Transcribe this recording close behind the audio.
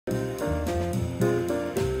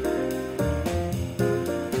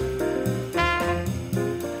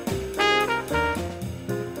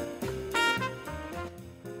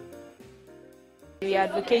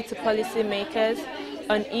advocate to policymakers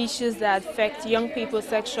on issues that affect young people's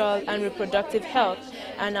sexual and reproductive health.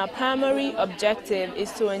 And our primary objective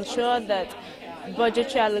is to ensure that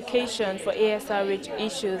budgetary allocation for ASRH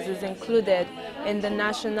issues is included in the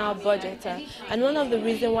national budget. And one of the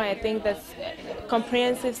reasons why I think that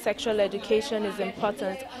comprehensive sexual education is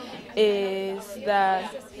important is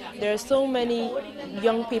that there are so many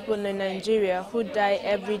young people in Nigeria who die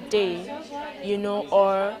every day,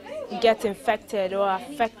 or get infected or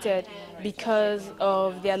affected because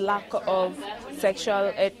of their lack of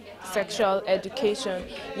sexual education,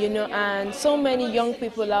 and so many young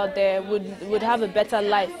people out there would have a better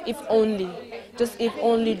life if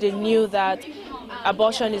only they knew that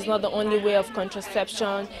abortion is not the only way of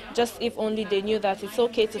contraception, just if only they knew that it's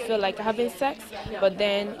okay to feel like having sex, but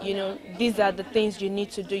then, these are the things you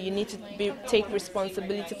need to do. You need to take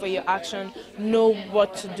responsibility for your action, know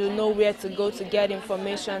what to do, know where to go to get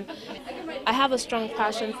information. I have a strong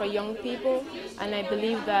passion for young people, and I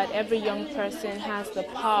believe that every young person has the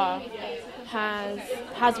power,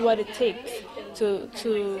 has what it takes to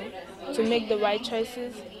make the right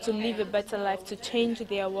choices, to live a better life, to change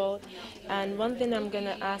their world. And one thing I'm going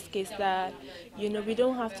to ask is that, we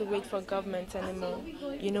don't have to wait for government anymore.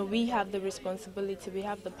 We have the responsibility, we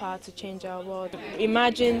have the power to change our world.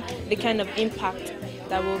 Imagine the kind of impact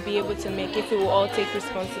that we'll be able to make if we will all take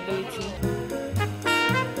responsibility.